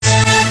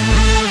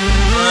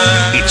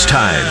It's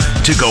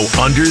time to go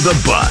under the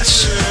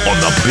bus on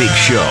the Big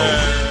Show.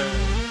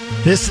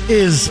 This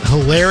is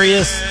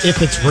hilarious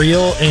if it's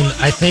real, and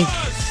I think,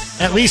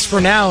 at least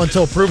for now,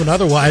 until proven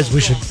otherwise,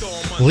 we should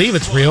believe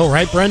it's real,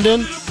 right,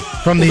 Brenden?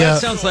 That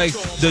sounds like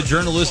the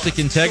journalistic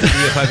integrity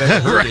if I've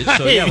ever heard it.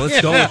 So, yeah,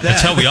 let's go with that.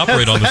 That's how we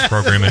operate on this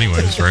program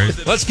anyways, right?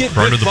 Let's get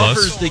Under Rick the bus.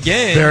 Buffers the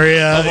gang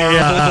of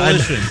our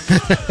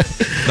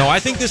coalition. No, I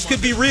think this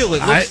could be real.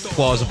 It looks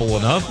plausible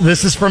enough.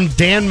 This is from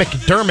Dan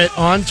McDermott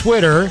on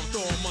Twitter,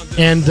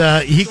 and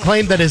he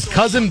claimed that his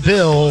cousin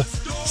Bill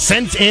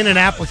sent in an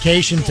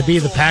application to be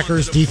the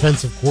Packers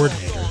defensive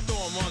coordinator,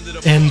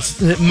 and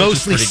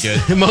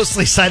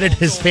mostly cited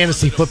his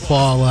fantasy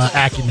football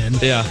acumen.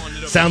 Yeah.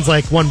 Sounds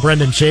like one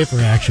Brendan Schaefer,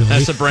 actually.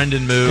 That's a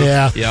Brenden move.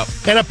 Yeah. Yep.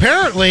 And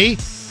apparently,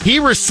 he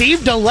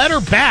received a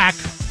letter back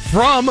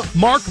from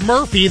Mark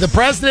Murphy, the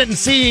president and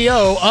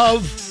CEO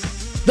of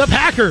the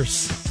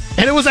Packers.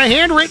 And it was a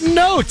handwritten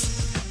note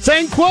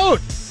saying,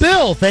 quote,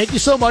 Bill, thank you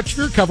so much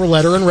for your cover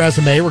letter and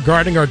resume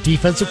regarding our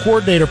defensive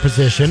coordinator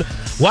position.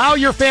 While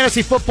your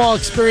fantasy football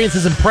experience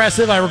is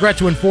impressive, I regret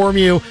to inform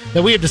you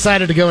that we have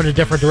decided to go in a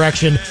different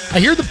direction. I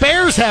hear the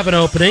Bears have an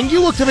opening. You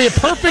look to be a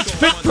perfect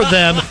fit for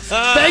them.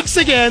 Thanks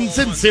again.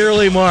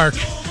 Sincerely, Mark.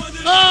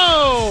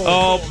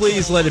 Oh,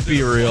 please let it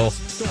be real.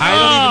 I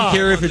don't even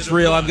care if it's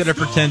real. I'm going to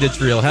pretend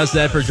it's real. How's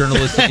that for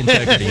journalistic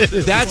integrity?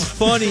 That's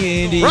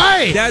funny, Andy.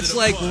 Right. That's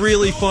like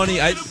really funny.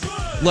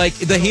 Like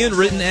the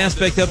handwritten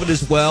aspect of it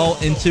as well,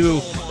 and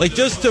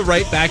just to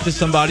write back to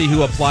somebody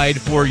who applied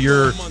for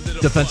your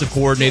defensive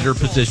coordinator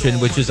position,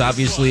 which is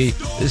obviously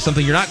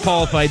something you're not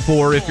qualified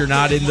for if you're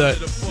not in the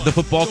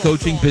football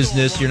coaching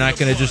business. You're not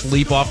going to just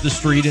leap off the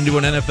street into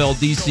an NFL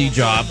DC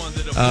job.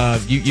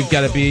 You've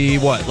got to be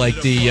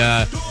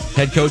the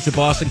head coach of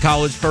Boston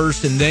College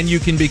first, and then you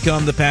can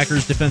become the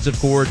Packers defensive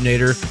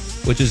coordinator,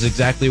 which is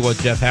exactly what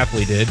Jeff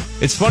Hafley did.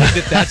 It's funny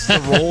that that's the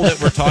role that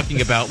we're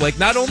talking about. Like,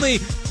 not only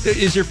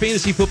is your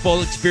fantasy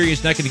football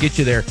experience not going to get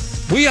you there,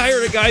 we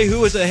hired a guy who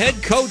was a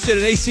head coach at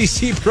an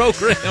ACC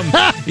program.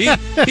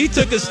 He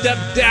took a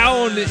step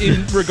down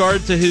in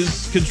regard to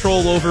his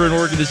control over an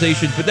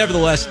organization, but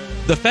nevertheless,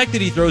 the fact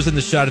that he throws in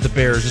the shot at the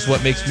Bears is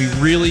what makes me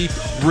really,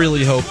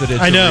 really hope that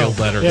it's a real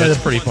letter. Yeah,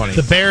 that's pretty funny.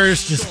 The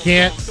Bears just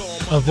can't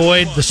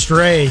avoid the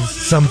strays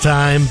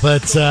sometime,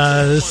 but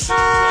this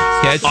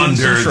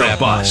under the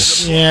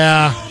bus.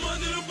 Yeah.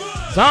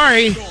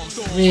 Sorry.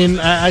 I mean,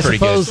 I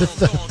suppose if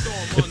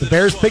the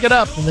Bears pick it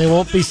up, then they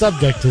won't be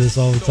subject to this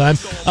all the time.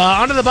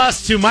 Under the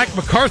bus to Mike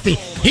McCarthy.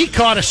 He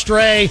caught a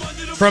stray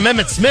from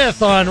Emmitt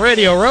Smith on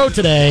Radio Row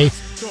today.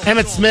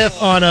 Emmitt Smith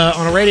on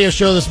a radio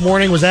show this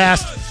morning was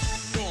asked,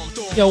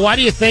 why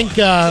do you think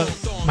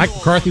Mike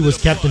McCarthy was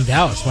kept in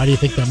Dallas? Why do you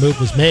think that move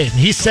was made? And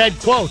he said,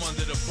 quote,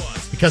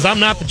 because I'm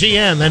not the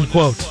GM, end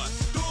quote.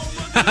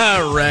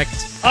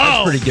 Wrecked.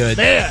 That's pretty good.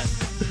 Man.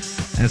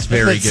 That's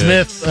very good.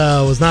 Smith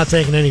was not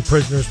taking any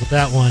prisoners with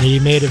that one. He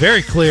made it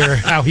very clear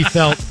how he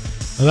felt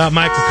about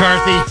Mike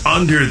McCarthy.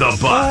 Under the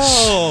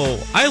bus.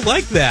 Oh, I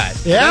like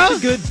that. Yeah? That's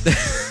a good.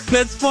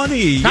 That's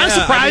funny. Kind of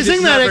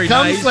surprising that it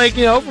comes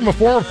from a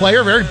former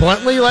player very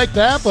bluntly like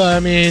that, but I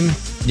mean.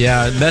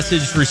 Yeah,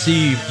 message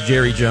received,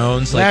 Jerry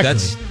Jones. Exactly.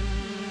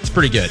 It's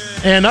pretty good.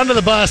 And under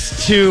the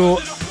bus to,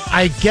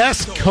 I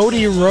guess,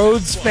 Cody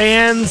Rhodes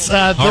fans.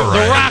 The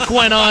Rock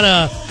went on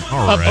a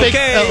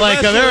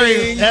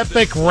very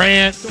epic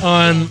rant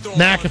on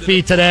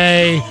McAfee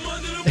today.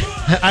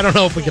 I don't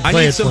know if we can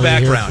play it some for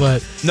background. You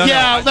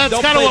here, but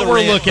that's kind of what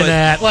we're looking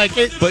at.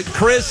 But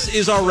Chris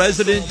is our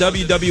resident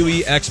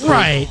WWE expert.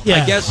 Right,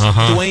 yeah. I guess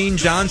Dwayne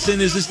Johnson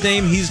is his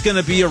name. He's going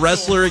to be a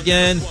wrestler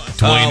again.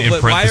 Dwayne,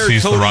 in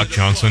parentheses, The Rock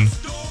Johnson.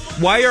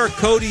 Why are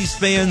Cody's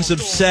fans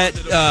upset?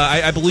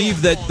 I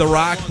believe that The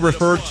Rock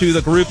referred to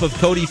the group of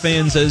Cody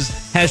fans as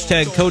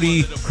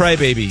 #Cody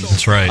Crybabies.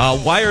 That's right.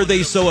 Why are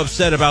they so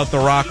upset about The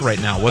Rock right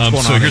now? What's going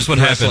on? So here's what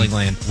happened.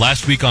 Land?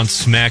 Last week on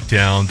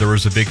SmackDown, there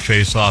was a big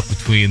face-off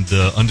between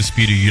the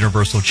undisputed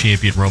Universal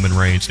Champion Roman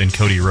Reigns and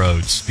Cody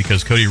Rhodes,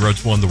 because Cody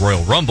Rhodes won the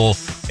Royal Rumble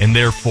and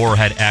therefore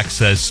had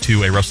access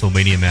to a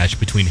WrestleMania match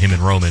between him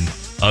and Roman.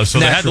 So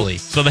they had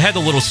the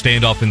little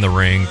standoff in the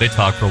ring. They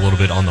talked for a little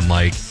bit on the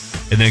mic.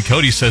 And then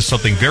Cody says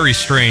something very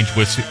strange,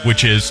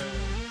 which is,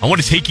 I want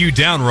to take you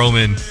down,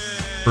 Roman,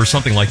 or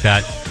something like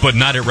that, but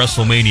not at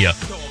WrestleMania.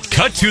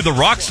 Cut to The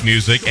Rock's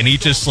music, and he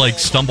just,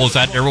 stumbles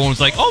out. Everyone's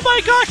like, oh,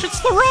 my gosh,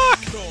 it's The Rock!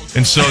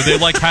 And so they,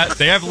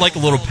 they have, a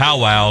little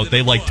powwow.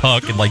 They,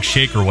 tuck and,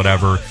 shake or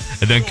whatever.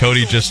 And then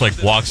Cody just,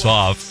 walks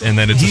off, and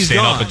then it's a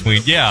standoff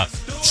between... Yeah.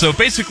 So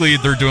basically,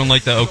 they're doing,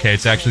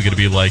 it's actually going to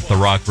be, The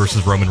Rock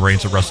versus Roman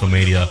Reigns at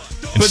WrestleMania.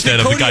 Instead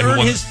of the guy who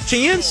won his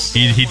chance?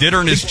 He did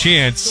earn his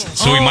chance,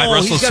 so he might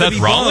wrestle Seth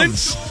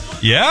Rollins.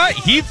 Yeah,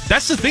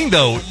 that's the thing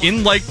though.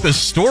 In the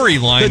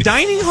storyline, the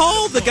dining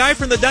hall, the guy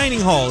from the dining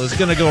hall is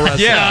going to go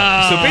wrestle.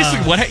 Yeah. So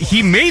basically,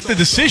 he made the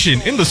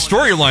decision in the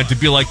storyline to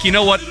be like, you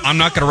know what? I'm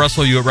not going to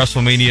wrestle you at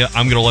WrestleMania.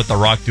 I'm going to let The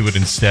Rock do it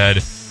instead.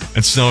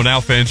 And so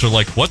now fans are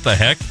like, what the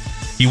heck?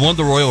 He won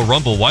the Royal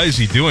Rumble. Why is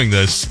he doing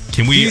this?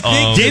 Can we?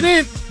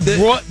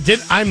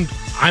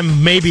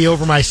 I'm maybe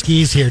over my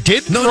skis here.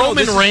 Did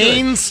Roman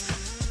Reigns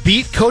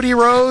beat Cody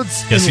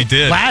Rhodes. Yes, he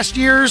did. Last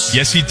year's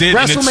Yes, he did.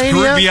 WrestleMania. And it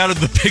screwed me out of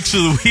the picks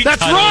of the week.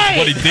 That's title, right.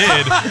 What he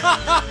did.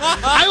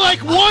 I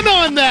won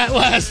on that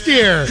last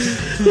year.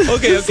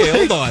 Okay,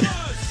 hold on.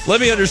 Let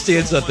me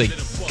understand something.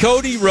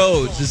 Cody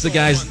Rhodes is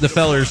the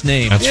feller's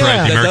name. That's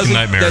right, the American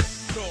Nightmare.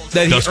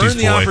 That he Dusty's earned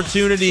the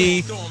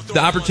boy.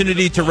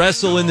 opportunity to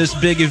wrestle in this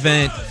big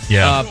event.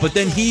 Yeah. But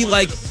then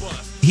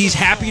he's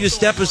happy to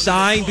step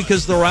aside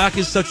because The Rock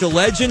is such a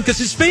legend because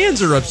his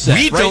fans are upset.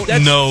 We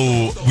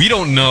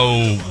don't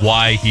know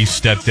why he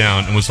stepped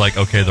down and was like,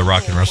 okay, The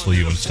Rock can wrestle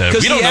you instead.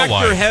 We don't know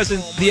why.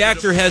 The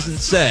actor hasn't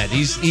said.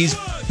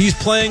 He's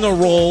playing a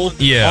role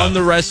on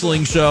the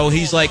wrestling show.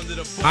 He's like,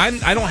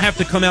 I don't have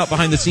to come out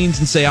behind the scenes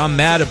and say I'm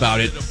mad about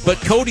it. But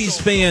Cody's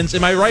fans,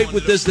 am I right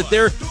with this, that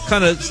they're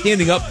kind of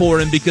standing up for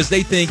him because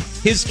they think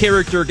his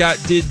character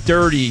did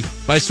dirty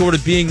by sort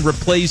of being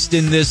replaced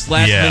in this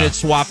last-minute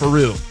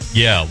swap-a-roo.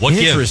 Yeah, what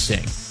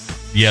Interesting.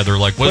 gives? Yeah, they're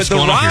like, what's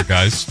going on here,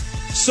 guys?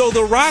 So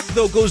The Rock,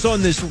 though, goes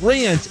on this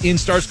rant and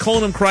starts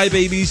calling them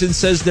crybabies and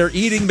says they're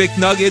eating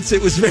McNuggets.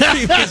 It was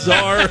very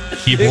bizarre.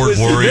 Keyboard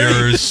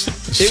warriors,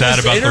 sad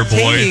about their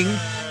boy.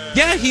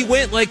 Yeah, he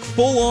went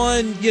full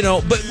on,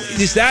 but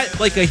is that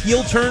like a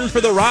heel turn for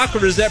The Rock,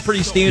 or is that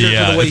pretty standard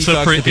for the way he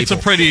talks to people? It's a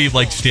pretty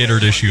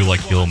standard issue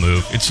heel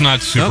move. It's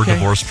not super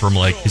divorced from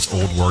his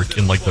old work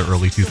in the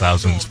early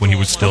 2000s when he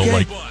was still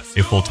a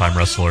full-time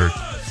wrestler.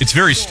 It's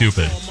very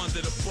stupid.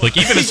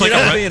 Even it's like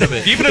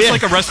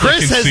a wrestler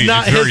Chris can see,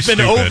 it's very has been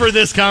stupid. over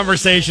this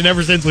conversation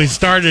ever since we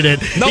started it.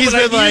 No, He's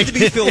but been I needed to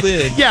be filled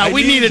in. Yeah,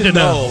 we needed to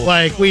know.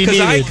 Because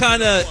I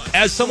kind of,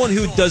 as someone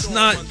who does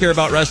not care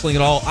about wrestling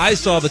at all, I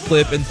saw the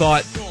clip and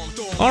thought,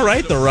 all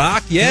right, The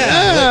Rock,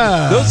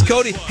 those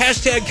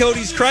hashtag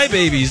Cody's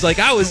crybabies.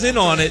 I was in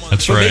on it.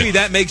 That's but right. Maybe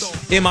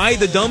that am I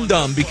the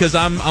dum-dum because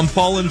I'm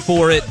falling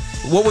for it?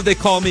 What would they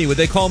call me? Would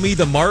they call me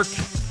the Mark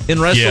in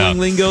wrestling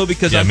lingo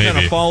because I'm kind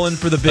of falling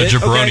for the bit? A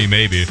jabroni,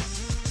 maybe.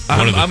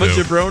 I'm a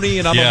jabroni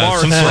and I'm a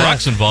Mark. Since The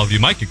Rock's involved, you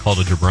might get called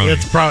a jabroni.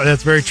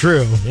 That's very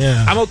true.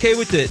 Yeah, I'm okay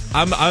with it.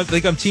 I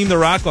think I'm Team The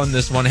Rock on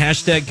this one.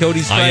 Hashtag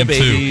Cody's crybabies. I am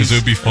too, because it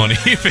would be funny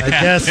if it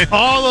happened. Yes,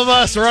 all of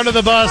us are under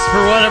the bus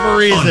for whatever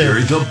reason.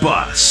 Under the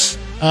bus.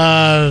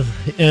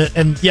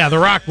 The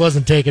Rock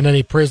wasn't taking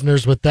any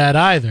prisoners with that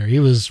either.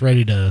 He was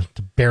ready to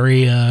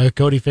bury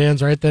Cody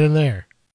fans right then and there.